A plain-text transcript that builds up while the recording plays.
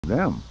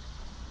them.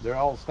 They're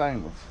all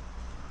stainless.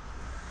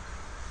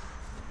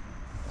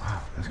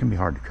 Wow, that's gonna be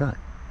hard to cut.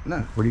 No.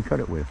 What do you cut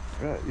it with?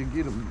 Right, you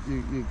get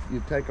them,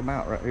 you take them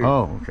out right here.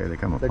 Oh, okay, they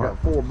come apart. They got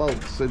 4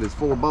 bolts. See, there's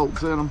 4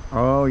 bolts in them.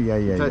 Oh, yeah,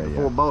 yeah, Take the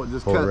 4 bolts,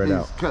 just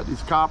cut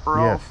these copper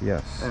off.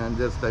 Yes. And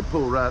just they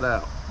pull right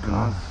out. You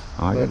know?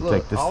 I gotta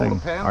take this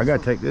thing. I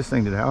gotta take this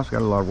thing to the house.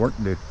 Got a lot of work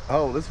to do.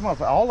 Oh, this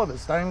motherfucker, all of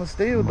it's stainless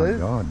steel,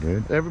 dude. Oh my God,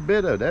 dude. Every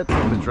bit of that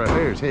bitch right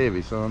there is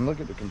heavy, son. Look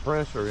at the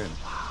compressor in it.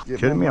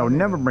 Kidding me? I would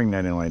never bring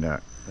that in like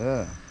that.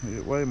 Yeah, you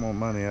get way more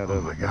money out of it.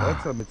 Oh my God.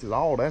 That's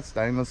all that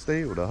stainless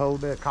steel. To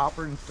hold that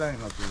copper and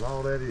stainless is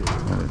all that is.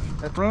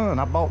 That's run.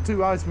 I bought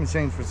 2 ice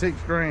machines for $6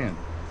 grand.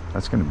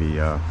 That's gonna be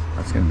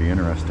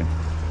interesting.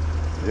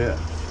 Yeah,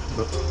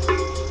 but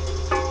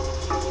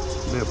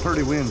be a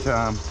pretty wind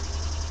chime.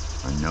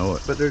 I know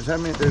it. But there's how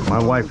many? There's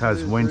my wife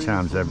has wind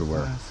chimes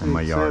everywhere in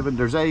my yard. 7,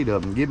 there's 8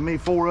 of them. Give me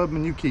 4 of them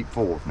and you keep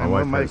 4. My and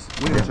wife we'll make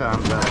has, wind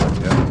chimes out of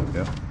it.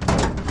 Yeah.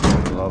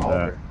 I love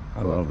that.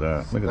 I love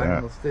that. Look at that.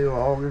 Stainless steel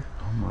auger.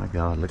 Oh my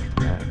God, look at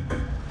that.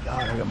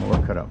 God, I got my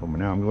work cut out for me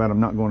now. I'm glad I'm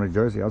not going to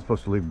Jersey. I was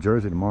supposed to leave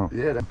Jersey tomorrow.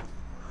 Yeah,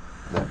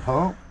 that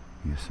pump.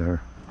 Yes, sir.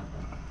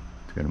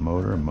 It's got a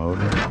motor. God,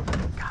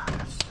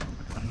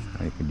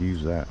 I could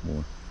use that,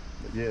 boy.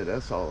 But yeah,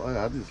 that's all.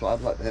 I'd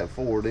like to have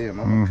 4 of them.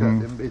 I'm gonna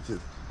cut them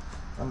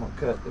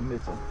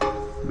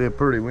bitches. Be a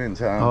pretty wind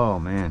chime. Oh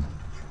man.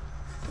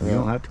 You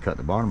don't have to cut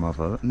the bottom off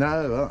of it.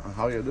 No,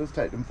 all you do is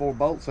take them 4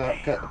 bolts out,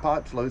 cut the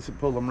pipes loose, and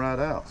pull them right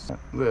out.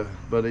 Yeah,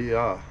 but there's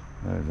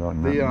all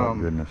nothing but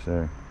goodness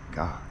there.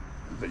 God.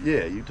 But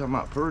yeah, you talking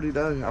about pretty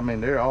though? I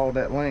mean, they're all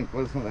that length.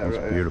 Listen to that.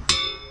 That's beautiful.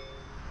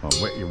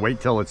 Well, you wait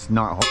till it's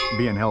not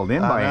being held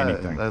in by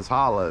anything. That's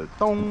hollow.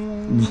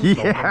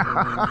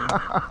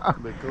 Yeah.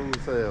 Be cool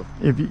as hell.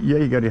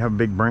 You got to have a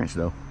big branch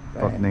though.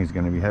 Fucking thing's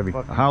gonna be heavy.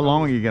 How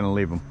long are you gonna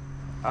leave them?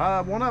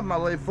 One of them I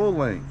leave full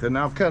length, and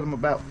I'll cut them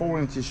about 4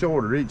 inches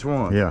shorter each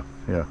one. Yeah.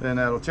 And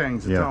that'll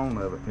change the tone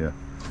of it. Yeah.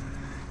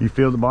 You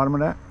feel the bottom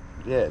of that?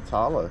 Yeah, it's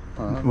hollow.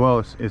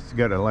 Well, it's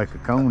got like a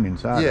cone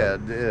inside. Yeah,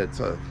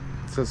 it's a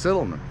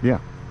cylinder. Yeah.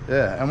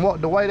 Yeah, and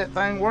the way that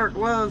thing worked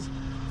was,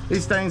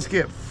 these things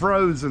get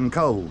frozen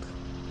cold.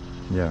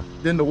 Yeah.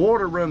 Then the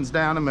water runs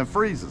down them and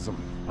freezes them.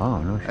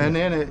 Oh, no shit. And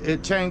then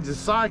it changes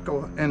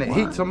cycle and it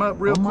heats them up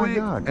real quick.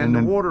 God. And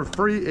the water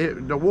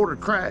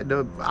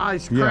the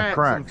ice cracks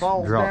and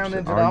falls down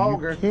into the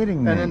auger. Are you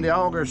kidding me? And then the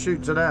auger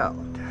shoots it out.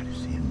 That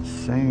is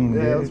insane,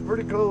 dude. Yeah, it's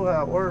pretty cool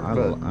how it works.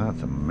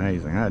 That's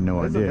amazing. I had no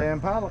idea. There's a damn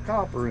pile of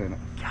copper in it.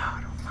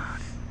 God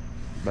almighty.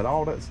 But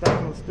all that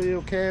stainless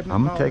steel cabinet.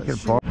 I'm gonna take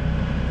it apart.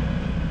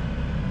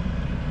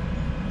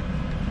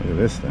 Look at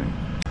this thing.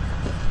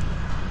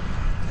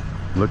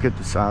 Look at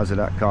the size of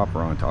that copper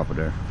on top of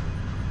there.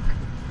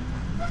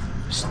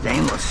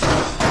 Stainless.